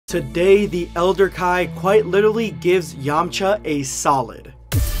Today, the Elder Kai quite literally gives Yamcha a solid.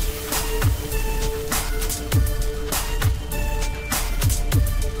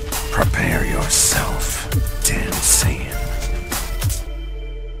 Prepare yourself, Dan Saiyan.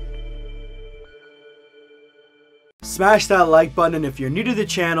 Smash that like button, and if you're new to the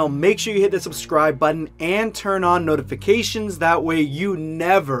channel, make sure you hit the subscribe button and turn on notifications. That way you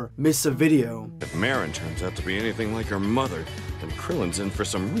never miss a video. If Marin turns out to be anything like her mother, then Krillin's in for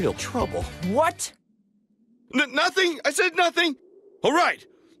some real trouble. What? Nothing! I said nothing! Alright,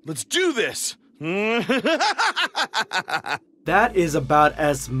 let's do this! That is about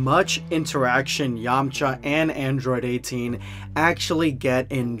as much interaction Yamcha and Android 18 actually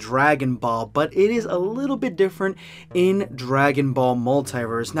get in Dragon Ball, but it is a little bit different in Dragon Ball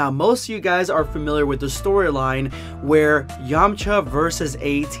Multiverse. Now, most of you guys are familiar with the storyline where Yamcha versus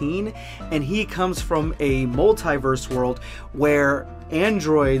 18, and he comes from a multiverse world where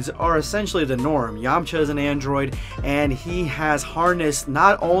androids are essentially the norm. Yamcha is an android, and he has harnessed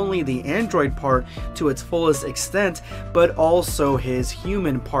not only the android part to its fullest extent, but also his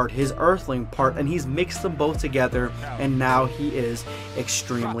human part, his earthling part, and he's mixed them both together, and now he is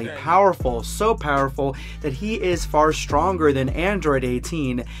extremely powerful. So powerful that he is far stronger than Android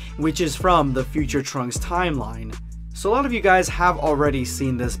 18, which is from the Future Trunks timeline. So a lot of you guys have already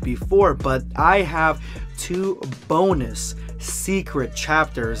seen this before, but I have two bonus secret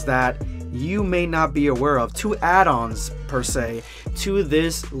chapters that you may not be aware of, two add-ons per se to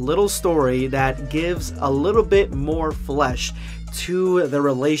this little story that gives a little bit more flesh to the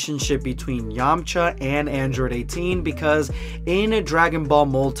relationship between Yamcha and Android 18, because in Dragon Ball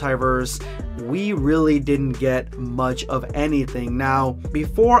Multiverse we really didn't get much of anything. Now,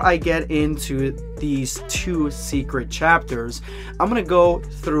 before I get into these two secret chapters, I'm gonna go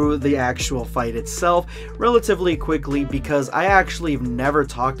through the actual fight itself relatively quickly, because I actually have never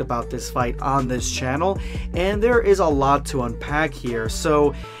talked about this fight on this channel and there is a lot to unpack here.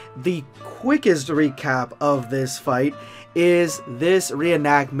 So the quickest recap of this fight is this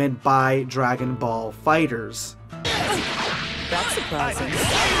reenactment by Dragon Ball fighters. That's surprising.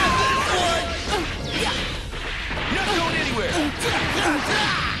 Not going anywhere.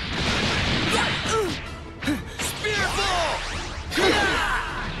 Spearball.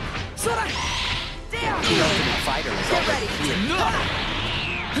 Damn! The ultimate fighter is already here.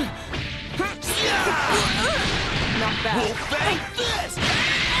 Not bad.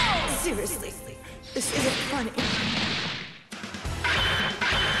 Seriously, this isn't funny.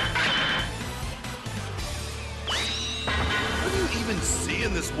 What are you even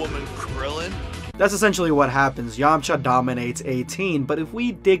seeing this woman, Krillin? That's essentially what happens. Yamcha dominates 18, but if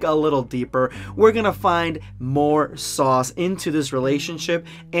we dig a little deeper, we're gonna find more sauce into this relationship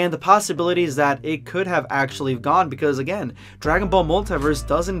and the possibilities that it could have actually gone, because again, Dragon Ball Multiverse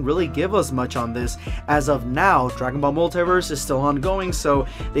doesn't really give us much on this as of now. Dragon Ball Multiverse is still ongoing, so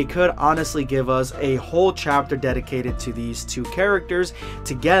they could honestly give us a whole chapter dedicated to these two characters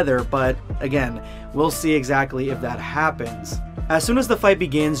together, but again, we'll see exactly if that happens. As soon as the fight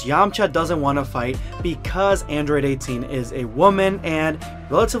begins, Yamcha doesn't want to fight because Android 18 is a woman, and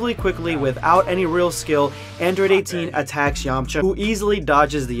relatively quickly, without any real skill, Android 18 attacks Yamcha, who easily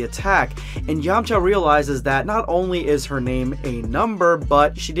dodges the attack. And Yamcha realizes that not only is her name a number,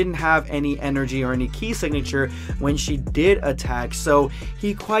 but she didn't have any energy or any key signature when she did attack, so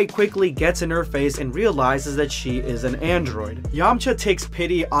he quite quickly gets in her face and realizes that she is an android. Yamcha takes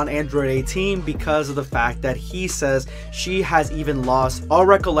pity on Android 18 because of the fact that he says she has even lost all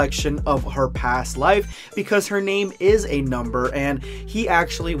recollection of her past life because her name is a number, and he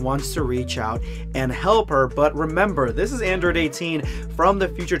actually wants to reach out and help her. But remember, this is Android 18 from the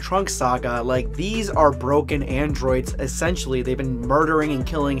Future Trunks saga. Like, these are broken androids essentially. They've been murdering and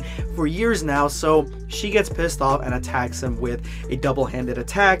killing for years now, so she gets pissed off and attacks him with a double-handed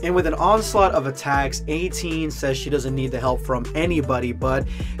attack. And with an onslaught of attacks, 18 says she doesn't need the help from anybody, but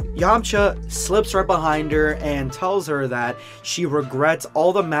Yamcha slips right behind her and tells her that she regrets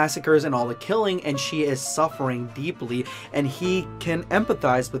all the massacres and all the killing, and she is suffering deeply, and he can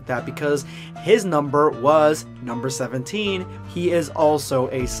empathize with that because his number was number 17. He is also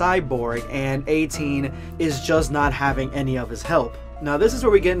a cyborg, and 18 is just not having any of his help. Now, this is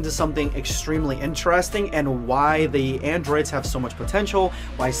where we get into something extremely interesting and why the androids have so much potential,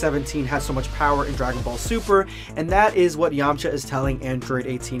 why 17 has so much power in Dragon Ball Super, and that is what Yamcha is telling Android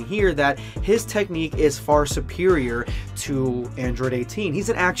 18 here, that his technique is far superior to Android 18. He's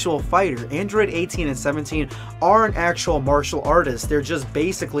an actual fighter. Android 18 and 17 aren't actual martial artists. They're just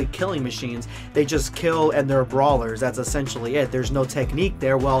basically killing machines. They just kill and they're brawlers. That's essentially it. There's no technique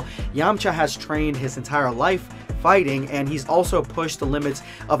there. Well, Yamcha has trained his entire life fighting, and he's also pushed the limits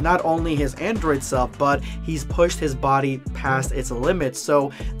of not only his android self, but he's pushed his body past its limits.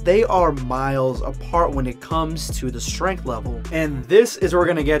 So they are miles apart when it comes to the strength level. And this is where we're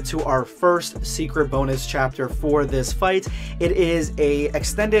gonna get to our first secret bonus chapter for this fight. It is a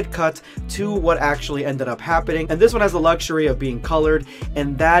extended cut to what actually ended up happening, and this one has the luxury of being colored,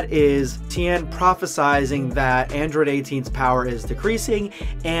 and that is Tien prophesizing that Android 18's power is decreasing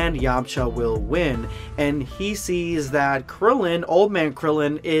and Yamcha will win. And he sees that Krillin, old man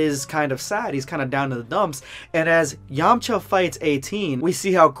Krillin, is kind of sad. He's kind of down to the dumps, and as Yamcha fights 18, we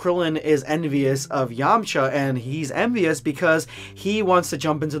see how Krillin is envious of Yamcha, and he's envious because he wants to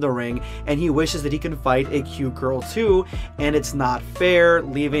jump into the ring and he wishes that he can fight a cute girl too, and it's not fair,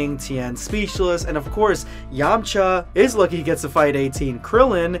 leaving Tien speechless. And of course, Yamcha is lucky he gets to fight 18.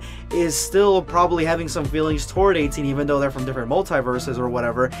 Krillin is still probably having some feelings toward 18, even though they're from different multiverses or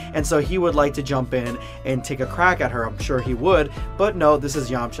whatever, and so he would like to jump in and take a crack at her. I'm sure he would, but no, this is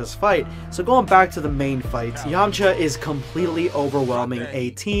Yamcha's fight. So going back to the main fight, Yamcha is completely overwhelming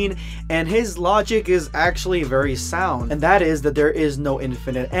 18, and his logic is actually very sound, and that is that there is no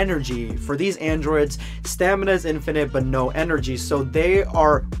infinite energy. For these androids, stamina is infinite but no energy, so they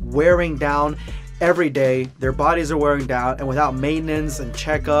are wearing down every day. Their bodies are wearing down, and without maintenance and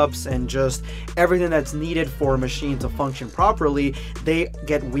checkups and just everything that's needed for a machine to function properly, they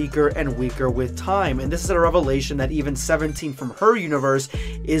get weaker and weaker with time. And this is a revelation that even 17 from her universe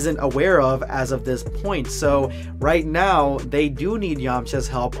isn't aware of as of this point. So right now they do need Yamcha's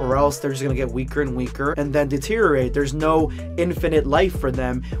help, or else they're just gonna get weaker and weaker and then deteriorate. There's no infinite life for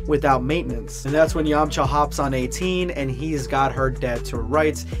them without maintenance. And that's when Yamcha hops on 18, and he's got her dead to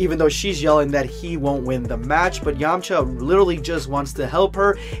rights, even though she's yelling that he won't win the match. But Yamcha literally just wants to help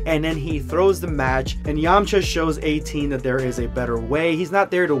her, and then he throws the match, and Yamcha shows 18 that there is a better way. He's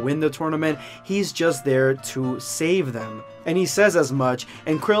not there to win the tournament, he's just there to save them, and he says as much.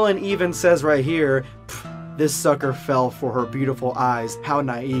 And Krillin even says right here, this sucker fell for her beautiful eyes. How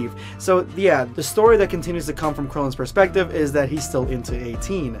naive. So yeah, the story that continues to come from Krillin's perspective is that he's still into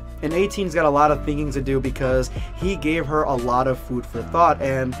 18. And 18's got a lot of thinking to do because he gave her a lot of food for thought,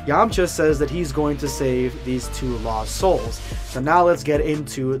 and Yamcha says that he's going to save these two lost souls. So now let's get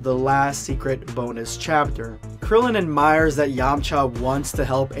into the last secret bonus chapter. Krillin admires that Yamcha wants to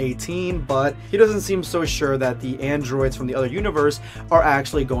help 18, but he doesn't seem so sure that the androids from the other universe are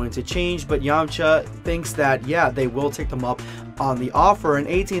actually going to change. But Yamcha thinks that, yeah, they will take them up on the offer, and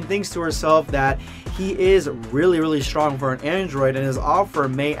 18 thinks to herself that he is really strong for an android, and his offer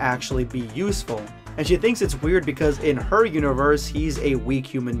may actually be useful. And she thinks it's weird because in her universe, he's a weak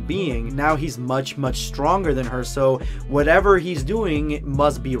human being. Now he's much stronger than her, so whatever he's doing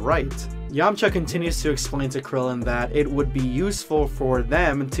must be right. Yamcha continues to explain to Krillin that it would be useful for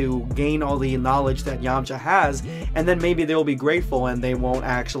them to gain all the knowledge that Yamcha has, and then maybe they'll be grateful and they won't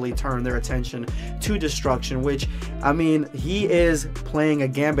actually turn their attention to destruction, which, I mean, he is playing a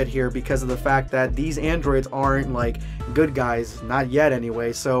gambit here because of the fact that these androids aren't like good guys, not yet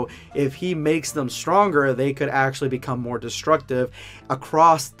anyway. So if he makes them stronger, they could actually become more destructive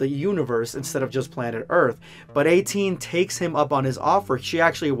across the universe instead of just planet Earth. But 18 takes him up on his offer. She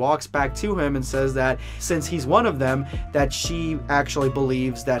actually walks back to him and says that since he's one of them, that she actually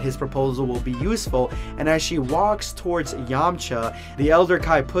believes that his proposal will be useful. And as she walks towards Yamcha, the Elder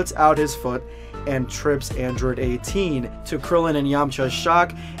Kai puts out his foot and trips Android 18. To Krillin and Yamcha's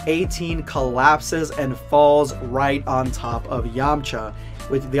shock, 18 collapses and falls right on top of Yamcha,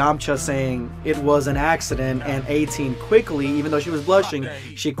 with Yamcha saying it was an accident, and 18 quickly, even though she was blushing,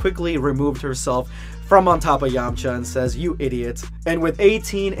 she quickly removed herself from on top of Yamcha and says, "You idiot." And with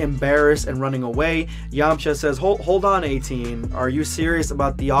 18 embarrassed and running away, Yamcha says, hold on 18, are you serious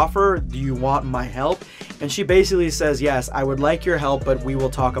about the offer? Do you want my help? And she basically says, yes, I would like your help, but we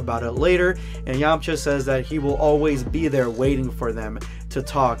will talk about it later. And Yamcha says that he will always be there waiting for them to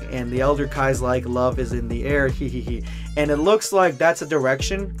talk. And the Elder Kai's like, love is in the air, hehehe. And it looks like that's a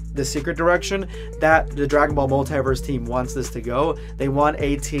direction, the secret direction, that the Dragon Ball Multiverse team wants this to go. They want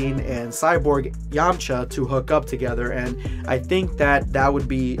 18 and Cyborg Yamcha to hook up together, and I think that that would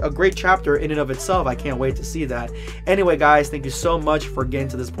be a great chapter in and of itself. I can't wait to see that. Anyway guys, thank you so much for getting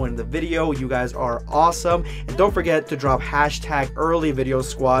to this point in the video. You guys are awesome, and don't forget to drop hashtag early video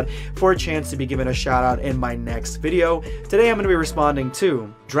squad for a chance to be given a shout out in my next video. Today I'm going to be responding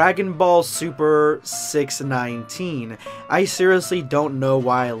to Dragon Ball Super 619. I seriously don't know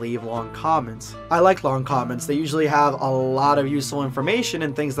why I leave long comments. I like long comments. They usually have a lot of useful information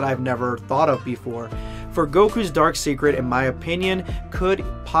and things that I've never thought of before. For Goku's dark secret, in my opinion, could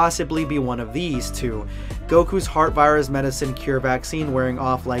possibly be one of these two. Goku's heart virus medicine cure vaccine wearing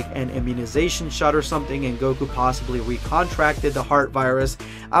off like an immunization shot or something, and Goku possibly recontracted the heart virus.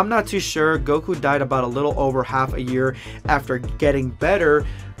 I'm not too sure. Goku died about a little over half a year after getting better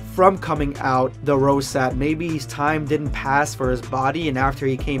from coming out the Rosat. Maybe his time didn't pass for his body, and after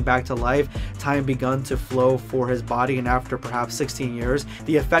he came back to life, time begun to flow for his body, and after perhaps 16 years,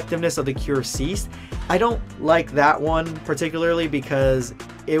 the effectiveness of the cure ceased. I don't like that one particularly because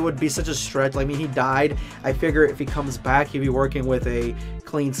it would be such a stretch. I mean, he died. I figure if he comes back, he'd be working with a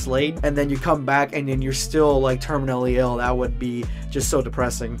clean slate, and then you come back and then you're still like terminally ill. That would be just so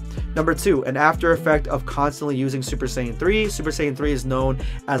depressing. Number 2, an after effect of constantly using Super Saiyan 3. Super Saiyan 3 is known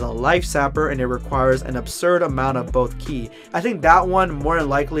as a life sapper, and it requires an absurd amount of both ki. I think that one more than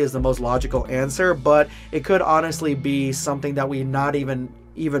likely is the most logical answer, but it could honestly be something that we're not even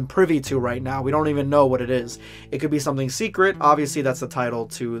privy to right now. We don't even know what it is. It could be something secret. Obviously, that's the title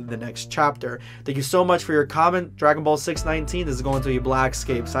to the next chapter. Thank you so much for your comment. Dragon Ball 619. This is going to be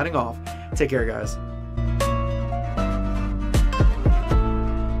BlackScape signing off. Take care, guys.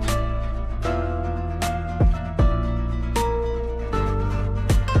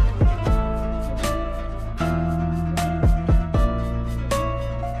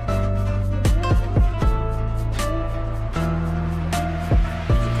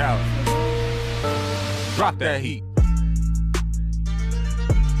 Drop that heat.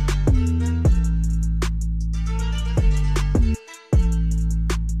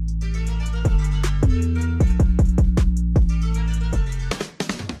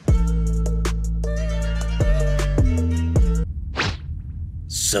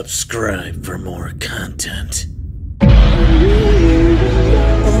 Subscribe for more content. Or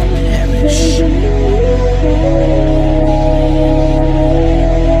perish.